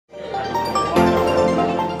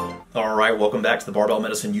Alright, welcome back to the Barbell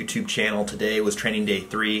Medicine YouTube channel. Today was training day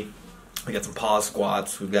 3. We got some pause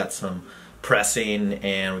squats, we've got some pressing,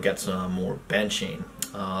 and we got some more benching.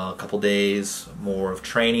 A couple days more of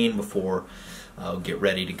training before we get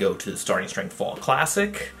ready to go to the Starting Strength Fall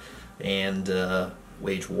Classic and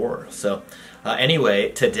wage war. So anyway,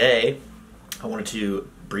 today I wanted to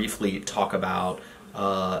briefly talk about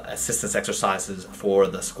assistance exercises for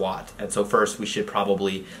the squat. And so first we should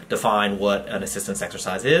probably define what an assistance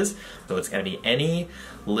exercise is. So it's going to be any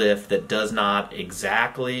lift that does not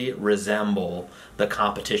exactly resemble the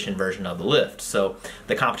competition version of the lift. So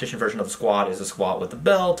the competition version of the squat is a squat with a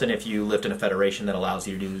belt, and if you lift in a federation that allows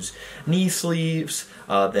you to use knee sleeves,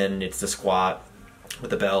 then it's the squat with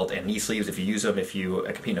the belt and knee sleeves. If you use them, if you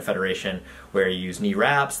compete in a federation where you use knee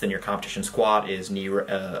wraps, then your competition squat is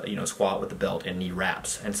squat with the belt and knee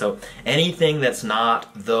wraps. And so anything that's not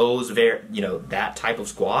those that type of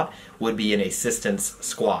squat would be an assistance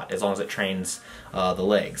squat as long as it trains the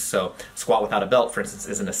legs. So squat without a belt, for instance,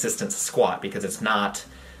 is an assistance squat because it's not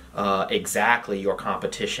exactly your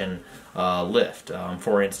competition lift.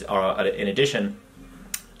 In addition,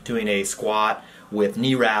 doing a squat with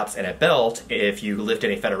knee wraps and a belt, if you lift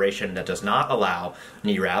in a federation that does not allow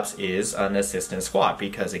knee wraps, is an assistance squat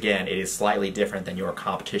because, again, it is slightly different than your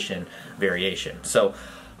competition variation. So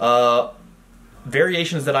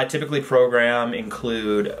variations that I typically program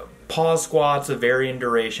include pause squats of varying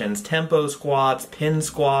durations, tempo squats, pin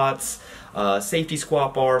squats, safety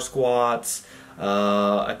squat bar squats.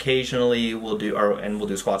 Occasionally we'll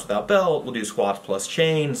do squats without belt, we'll do squats plus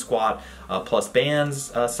chain, squat plus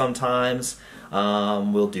bands sometimes.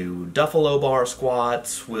 We'll do Duffalo bar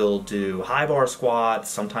squats, we'll do high bar squats,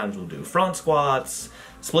 sometimes we'll do front squats,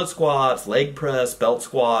 split squats, leg press, belt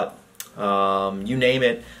squat, you name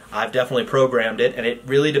it. I've definitely programmed it, and it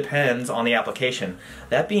really depends on the application.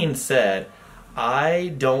 That being said,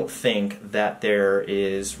 I don't think that there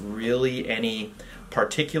is really any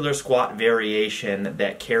particular squat variation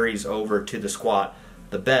that carries over to the squat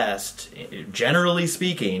the best, generally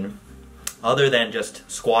speaking, other than just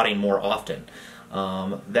squatting more often.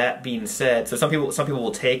 That being said, so some people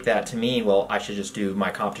will take that to mean, well, I should just do my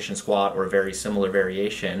competition squat or a very similar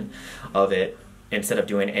variation of it instead of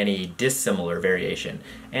doing any dissimilar variation.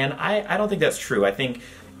 And I don't think that's true. I think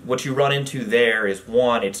what you run into there is,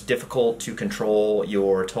 one, it's difficult to control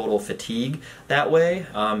your total fatigue that way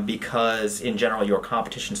because in general your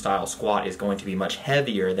competition style squat is going to be much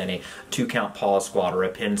heavier than a 2-count pause squat or a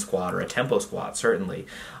pin squat or a tempo squat, certainly.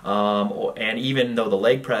 And even though the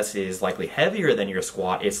leg press is likely heavier than your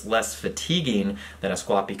squat, it's less fatiguing than a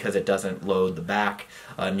squat because it doesn't load the back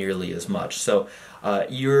nearly as much. So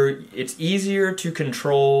it's easier to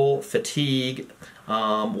control fatigue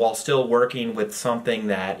while still working with something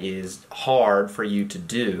that is hard for you to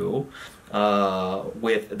do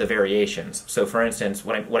with the variations. So for instance,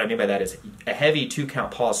 what I mean by that is a heavy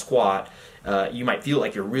 2-count pause squat, you might feel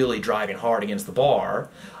like you're really driving hard against the bar,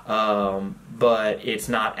 but it's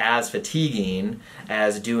not as fatiguing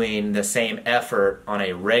as doing the same effort on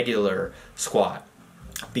a regular squat,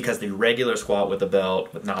 because the regular squat with a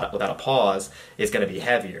belt without a pause is going to be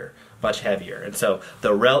heavier, much heavier. And so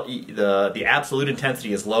the absolute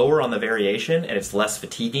intensity is lower on the variation and it's less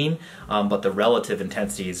fatiguing, but the relative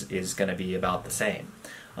intensity is going to be about the same.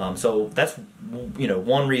 So that's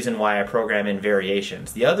one reason why I program in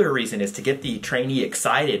variations. The other reason is to get the trainee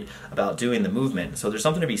excited about doing the movement. So there's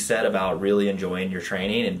something to be said about really enjoying your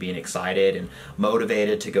training and being excited and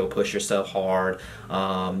motivated to go push yourself hard,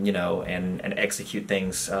 and execute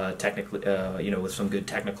things technically, with some good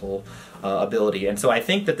technical ability. And so I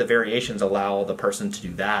think that the variations allow the person to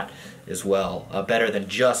do that as well, better than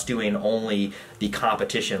just doing only the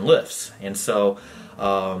competition lifts. And so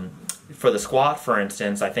for the squat, for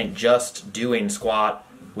instance, I think just doing squat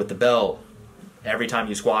with the belt every time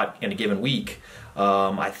you squat in a given week,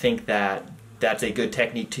 I think that that's a good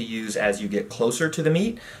technique to use as you get closer to the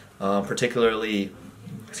meet, particularly,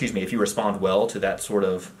 if you respond well to that sort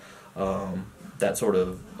of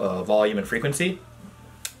volume and frequency.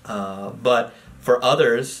 But for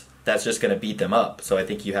others, that's just going to beat them up. So I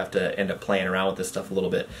think you have to end up playing around with this stuff a little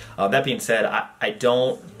bit. That being said, I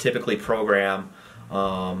don't typically program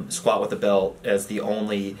squat with a belt as the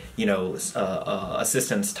only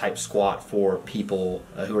assistance type squat for people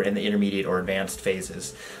who are in the intermediate or advanced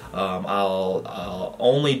phases. I'll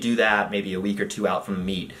only do that maybe a week or two out from the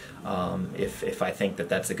meet if I think that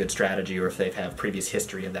that's a good strategy, or if they have previous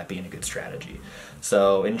history of that being a good strategy.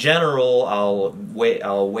 So in general, I'll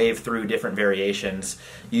wave through different variations.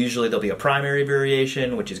 Usually there'll be a primary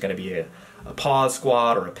variation, which is going to be a pause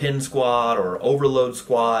squat or a pin squat or overload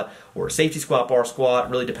squat or safety squat, bar squat.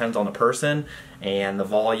 It really depends on the person, and the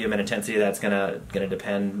volume and intensity that's gonna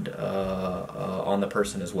depend on the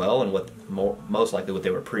person as well, and what most likely what they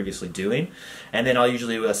were previously doing. And then I'll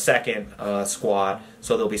usually do a second squat,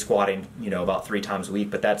 so they'll be squatting, you know, about 3 times a week.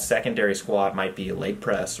 But that secondary squat might be a leg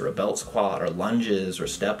press or a belt squat or lunges or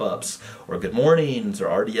step ups or good mornings or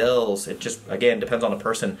RDLs. It just again depends on the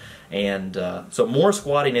person, and so more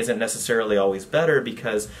squatting isn't necessarily always better,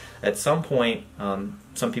 because at some point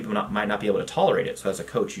some people might not be able to tolerate it. So as a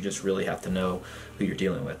coach, you just really have to know who you're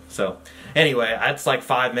dealing with. So anyway, that's like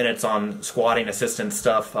 5 minutes on squatting assistance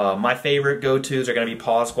stuff. My favorite go-tos are going to be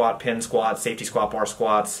pause squat, pin squat, safety squat, bar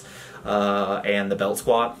squats, and the belt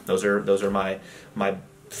squat. Those are my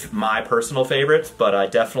personal favorites, but I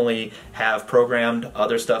definitely have programmed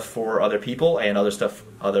other stuff for other people, and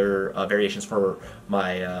other variations for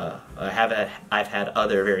my. I've had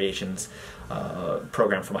other variations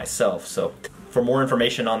programmed for myself. So for more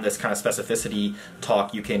information on this kind of specificity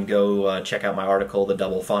talk, you can go check out my article, The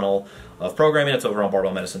Double Funnel of Programming. It's over on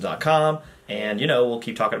barbellmedicine.com. And, you know, we'll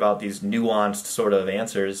keep talking about these nuanced sort of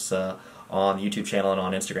answers on the YouTube channel and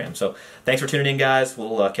on Instagram. So thanks for tuning in, guys.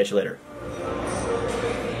 We'll catch you later.